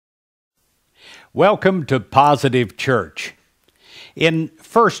Welcome to Positive Church. In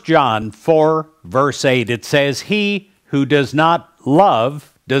 1 John 4, verse 8, it says, "He who does not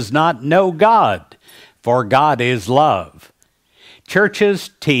love does not know God, for God is love."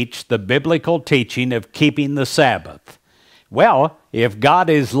 Churches teach the biblical teaching of keeping the Sabbath. Well, if God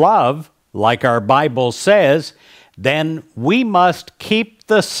is love, like our Bible says, then we must keep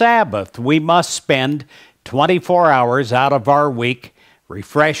the Sabbath. We must spend 24 hours out of our week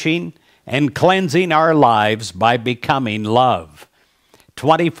refreshing and cleansing our lives by becoming love.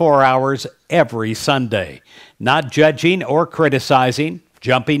 24 hours every Sunday, not judging or criticizing,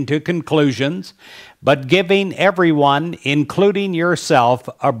 jumping to conclusions, but giving everyone, including yourself,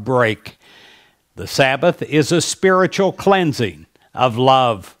 a break. The Sabbath is a spiritual cleansing of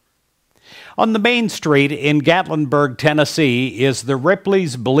love. On the main street in Gatlinburg, Tennessee, is the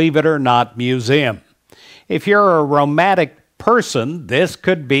Ripley's Believe It or Not Museum. If you're a romantic person, this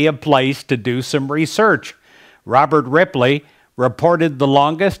could be a place to do some research. Robert Ripley reported the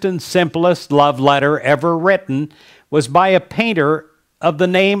longest and simplest love letter ever written was by a painter of the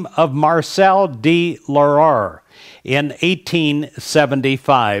name of Marcel de Laurent in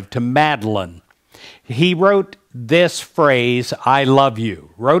 1875 to Madeline. He wrote this phrase, "I love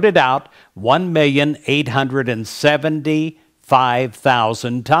you," wrote it out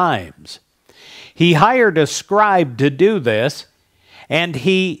 1,875,000 times. He hired a scribe to do this, and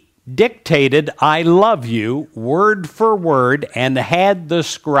he dictated "I love you" word for word and had the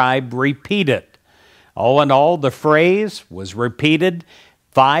scribe repeat it. All in all, the phrase was repeated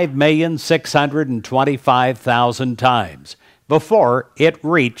 5,625,000 times before it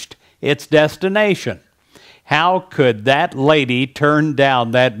reached its destination. How could that lady turn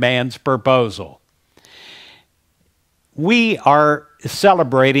down that man's proposal? We are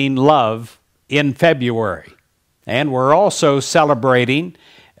celebrating love in February, and we're also celebrating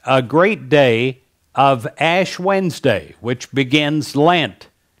a great day of Ash Wednesday, which begins Lent.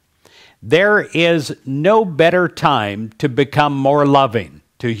 There is no better time to become more loving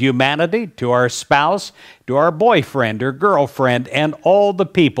to humanity, to our spouse, to our boyfriend or girlfriend, and all the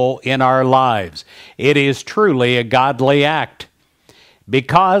people in our lives. It is truly a godly act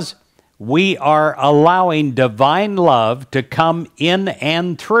because we are allowing divine love to come in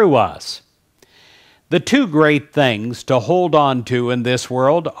and through us. The two great things to hold on to in this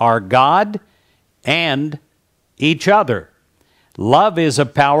world are God and each other. Love is a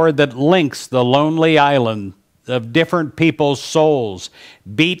power that links the lonely island of different people's souls,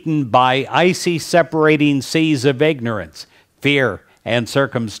 beaten by icy separating seas of ignorance, fear, and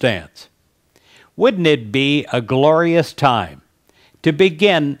circumstance. Wouldn't it be a glorious time to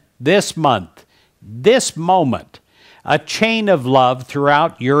begin this month, this moment, a chain of love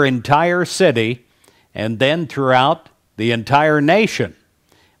throughout your entire city and then throughout the entire nation?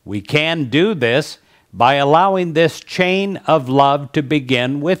 We can do this by allowing this chain of love to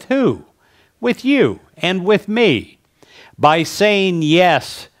begin with who? With you and with me. By saying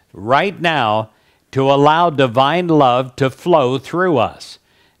yes right now to allow divine love to flow through us.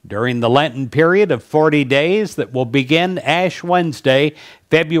 During the Lenten period of 40 days that will begin Ash Wednesday,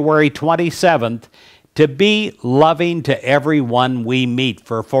 February 27th, to be loving to everyone we meet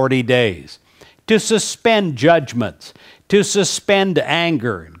for 40 days. To suspend judgments, to suspend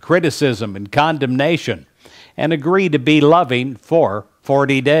anger and criticism and condemnation, and agree to be loving for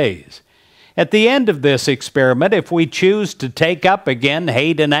 40 days. At the end of this experiment, if we choose to take up again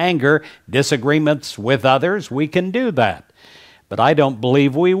hate and anger, disagreements with others, we can do that. But I don't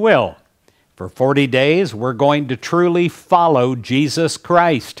believe we will. For 40 days, we're going to truly follow Jesus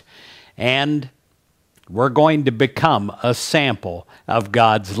Christ, and we're going to become a sample of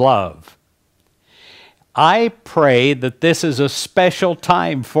God's love. I pray that this is a special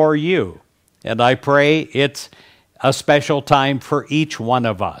time for you, and I pray it's a special time for each one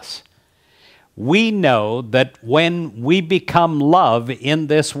of us. We know that when we become love in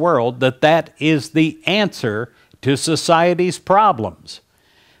this world, that is the answer to society's problems.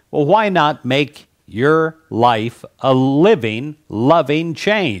 Well, why not make your life a living, loving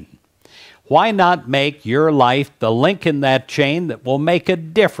chain? Why not make your life the link in that chain that will make a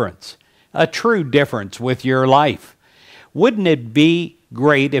difference? A true difference with your life. Wouldn't it be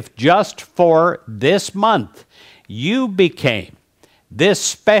great if just for this month you became this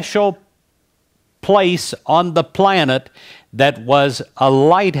special place on the planet that was a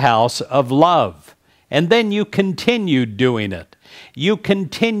lighthouse of love, and then you continued doing it. You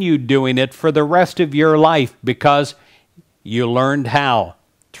continued doing it for the rest of your life because you learned how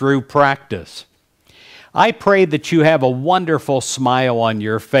through practice. I pray that you have a wonderful smile on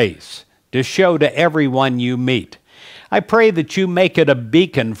your face to show to everyone you meet. I pray that you make it a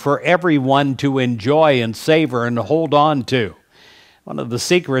beacon for everyone to enjoy and savor and hold on to. One of the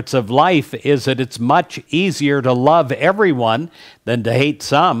secrets of life is that it's much easier to love everyone than to hate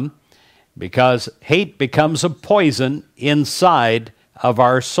some, because hate becomes a poison inside of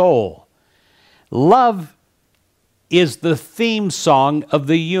our soul. Love is the theme song of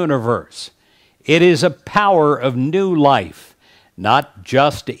the universe. It is a power of new life, not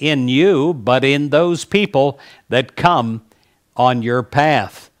just in you, but in those people that come on your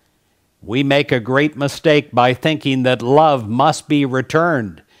path. We make a great mistake by thinking that love must be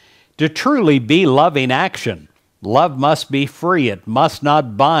returned. To truly be loving action, love must be free. It must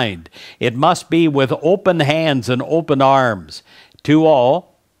not bind. It must be with open hands and open arms to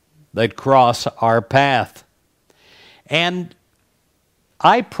all that cross our path. And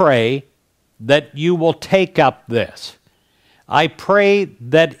I pray that you will take up this. I pray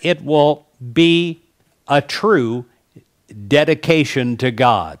that it will be a true dedication to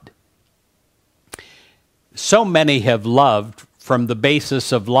God. So many have loved from the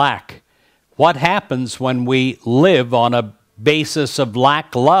basis of lack. What happens when we live on a basis of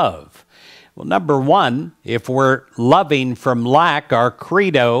lack love? Well, number one, if we're loving from lack, our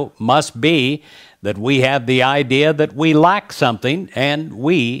credo must be that we have the idea that we lack something and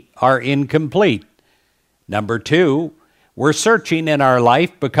we are incomplete. Number two, we're searching in our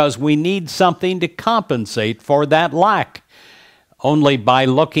life because we need something to compensate for that lack. Only by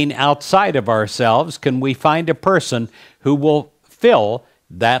looking outside of ourselves can we find a person who will fill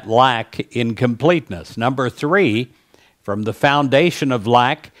that lack in completeness. Number three, from the foundation of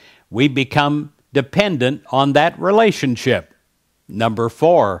lack, we become dependent on that relationship. Number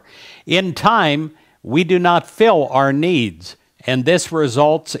four, in time, we do not fill our needs, and this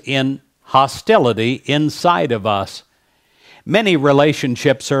results in hostility inside of us. Many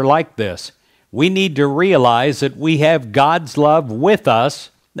relationships are like this. We need to realize that we have God's love with us,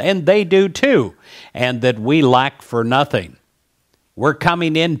 and they do too, and that we lack for nothing. We're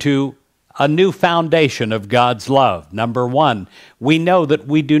coming into a new foundation of God's love. Number one, we know that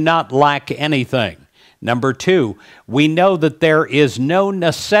we do not lack anything. Number two, we know that there is no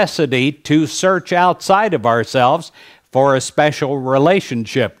necessity to search outside of ourselves for a special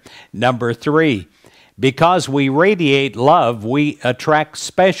relationship. Number three, because we radiate love, we attract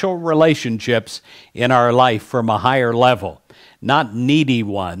special relationships in our life from a higher level. Not needy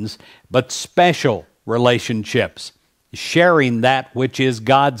ones, but special relationships. Sharing that which is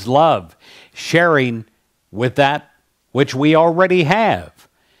God's love. Sharing with that which we already have.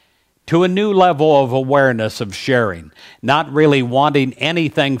 To a new level of awareness of sharing. Not really wanting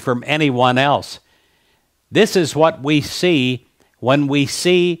anything from anyone else. This is what we see when we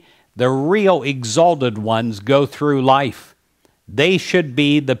see the real exalted ones go through life. They should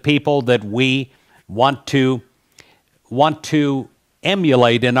be the people that we want to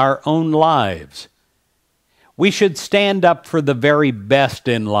emulate in our own lives. We should stand up for the very best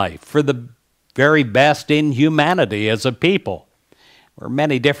in life, for the very best in humanity as a people. We're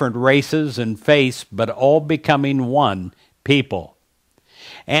many different races and faiths, but all becoming one people.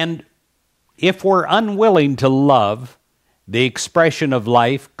 And if we're unwilling to love the expression of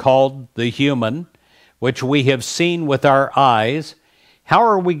life called the human, which we have seen with our eyes, how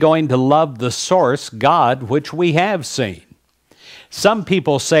are we going to love the source, God, which we have seen? Some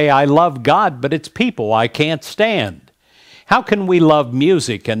people say, I love God, but it's people I can't stand. How can we love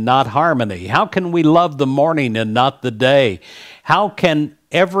music and not harmony? How can we love the morning and not the day? How can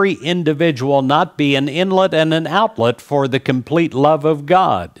every individual not be an inlet and an outlet for the complete love of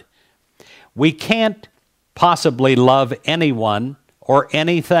God? We can't possibly love anyone or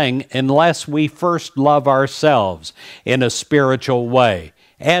anything unless we first love ourselves in a spiritual way,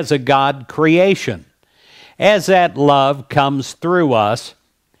 as a God creation. As that love comes through us,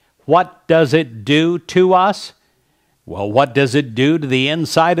 what does it do to us? Well, what does it do to the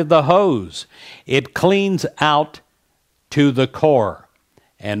inside of the hose? It cleans out to the core,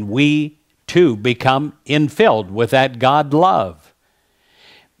 and we too become infilled with that God love.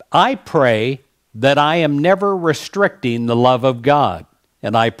 I pray that I am never restricting the love of God,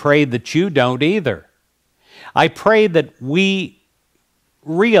 and I pray that you don't either. I pray that we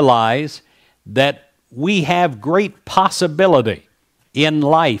realize that we have great possibility in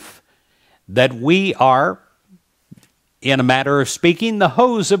life, that we are, in a matter of speaking, the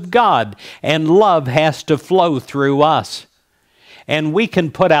hose of God, and love has to flow through us. And we can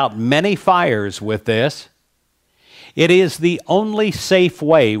put out many fires with this. It is the only safe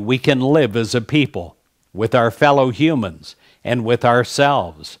way we can live as a people, with our fellow humans and with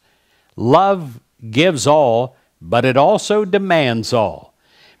ourselves. Love gives all, but it also demands all.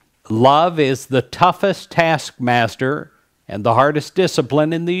 love is the toughest taskmaster and the hardest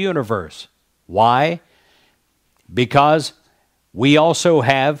discipline in the universe. Why? Because we also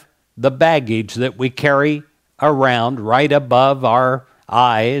have the baggage that we carry around right above our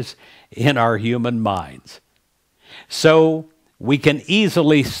eyes in our human minds. So we can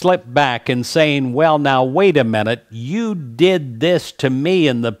easily slip back and saying, well, now wait a minute, you did this to me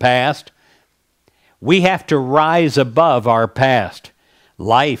in the past. We have to rise above our past.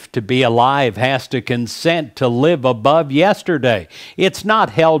 Life, to be alive, has to consent to live above yesterday. It's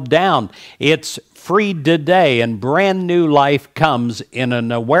not held down. It's freed today, and brand new life comes in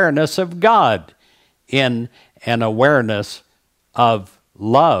an awareness of God, in an awareness of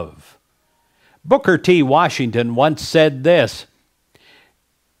love. Booker T. Washington once said this.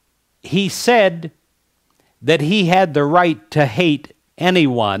 He said that he had the right to hate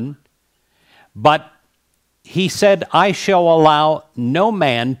anyone, but he said, I shall allow no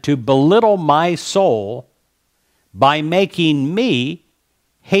man to belittle my soul by making me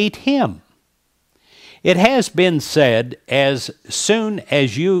hate him. It has been said, as soon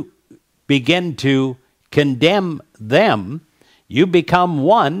as you begin to condemn them, you become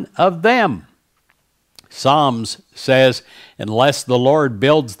one of them. Psalms says, unless the Lord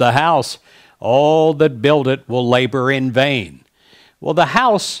builds the house, all that build it will labor in vain. Well, the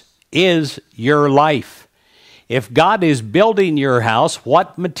house is your life. If God is building your house,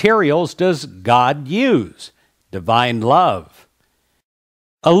 what materials does God use? Divine love.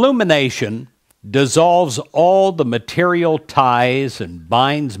 Illumination dissolves all the material ties and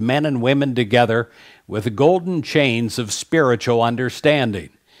binds men and women together with golden chains of spiritual understanding.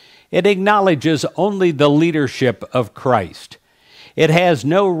 It acknowledges only the leadership of Christ. It has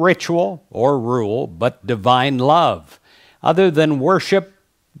no ritual or rule but divine love. Other than worship,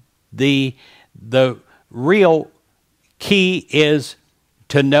 the real key is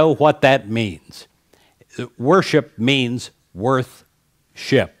to know what that means. Worship means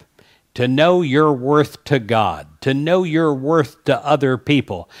worth-ship. To know your worth to God, to know your worth to other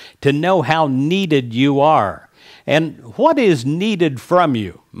people, to know how needed you are. And what is needed from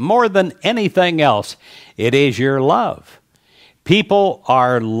you more than anything else? It is your love. People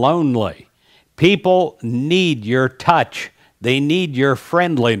are lonely. People need your touch. They need your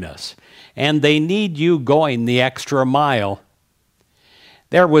friendliness. And they need you going the extra mile.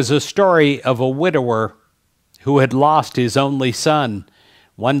 There was a story of a widower who had lost his only son.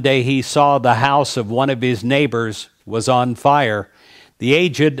 One day he saw the house of one of his neighbors was on fire. The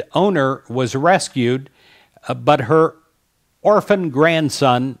aged owner was rescued, but her orphan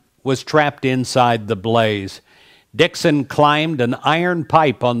grandson was trapped inside the blaze. Dixon climbed an iron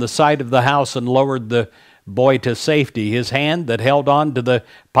pipe on the side of the house and lowered the boy to safety. His hand that held on to the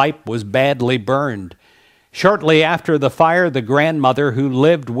pipe was badly burned. Shortly after the fire, the grandmother who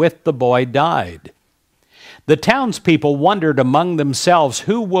lived with the boy died. The townspeople wondered among themselves,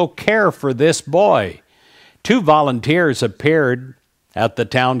 who will care for this boy? 2 volunteers appeared at the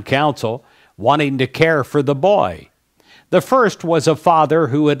town council wanting to care for the boy. The first was a father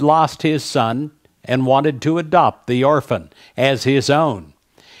who had lost his son and wanted to adopt the orphan as his own.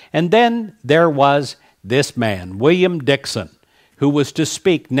 And then there was this man, William Dixon, who was to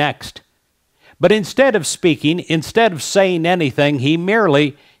speak next. But instead of speaking, instead of saying anything, he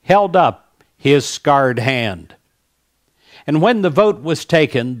merely held up his scarred hand. And when the vote was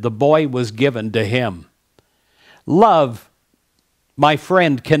taken, the boy was given to him. Love, my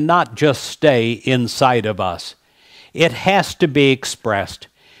friend, cannot just stay inside of us. It has to be expressed.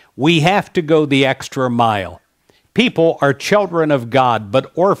 We have to go the extra mile. People are children of God,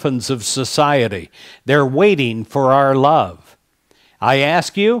 but orphans of society. They're waiting for our love. I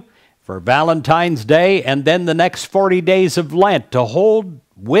ask you, for Valentine's Day and then the next 40 days of Lent, to hold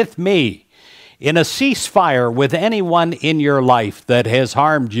with me in a ceasefire with anyone in your life that has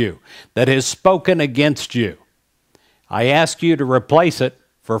harmed you, that has spoken against you. I ask you to replace it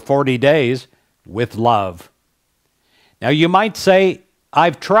for 40 days with love. Now you might say,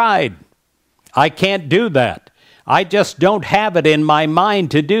 I've tried. I can't do that. I just don't have it in my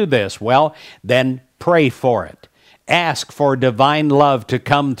mind to do this. Well, then pray for it. Ask for divine love to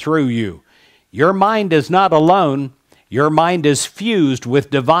come through you. Your mind is not alone. Your mind is fused with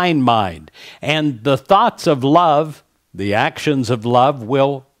divine mind. And the thoughts of love, the actions of love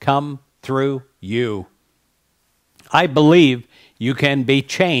will come through you. I believe you can be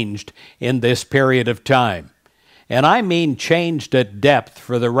changed in this period of time. And I mean changed at depth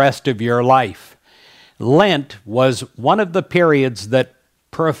for the rest of your life. Lent was one of the periods that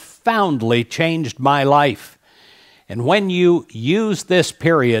profoundly changed my life. And when you use this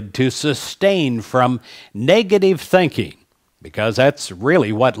period to sustain from negative thinking, because that's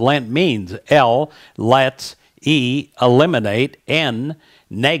really what Lent means. L, let's, E, eliminate, N,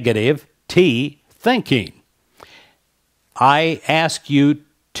 negative, T, thinking. I ask you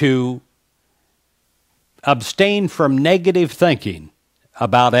to abstain from negative thinking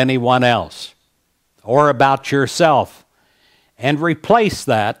about anyone else or about yourself, and replace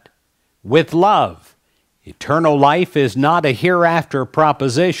that with love. Eternal life is not a hereafter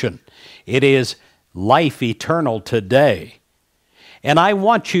proposition. It is life eternal today. And I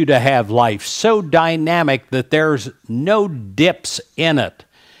want you to have life so dynamic that there's no dips in it.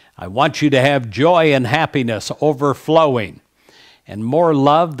 I want you to have joy and happiness overflowing, and more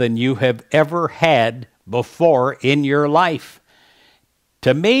love than you have ever had before in your life.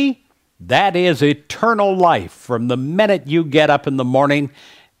 To me, that is eternal life from the minute you get up in the morning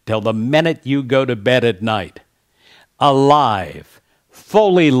till the minute you go to bed at night. Alive,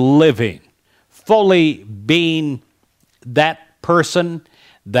 fully living, fully being that person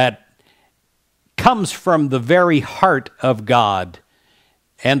that comes from the very heart of God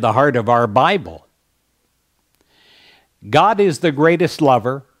and the heart of our Bible. God is the greatest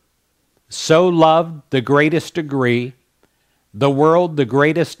lover, so loved the greatest degree, the world the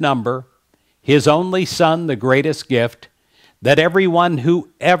greatest number, His only Son the greatest gift, that everyone who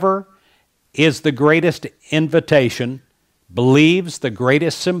ever is the greatest invitation, believes the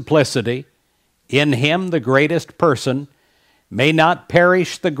greatest simplicity, in Him the greatest person, may not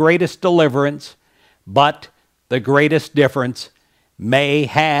perish the greatest deliverance, but the greatest difference, may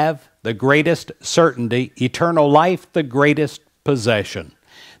have the greatest certainty, eternal life the greatest possession.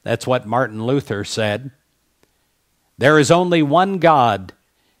 That's what Martin Luther said. There is only one God,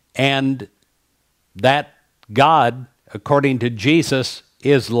 and that God, according to Jesus,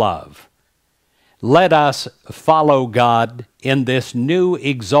 is love. Let us follow God in this new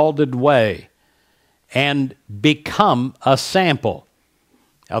exalted way and become a sample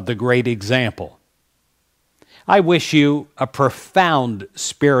of the great example. I wish you a profound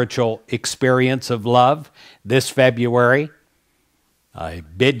spiritual experience of love this February. I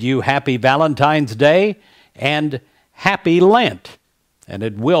bid you happy Valentine's Day and happy Lent, and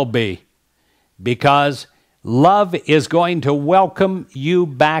it will be, because love is going to welcome you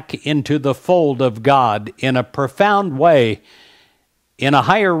back into the fold of God in a profound way, in a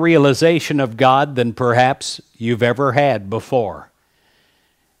higher realization of God than perhaps you've ever had before.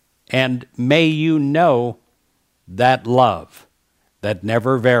 And may you know that love that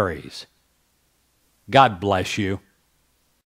never varies. God bless you.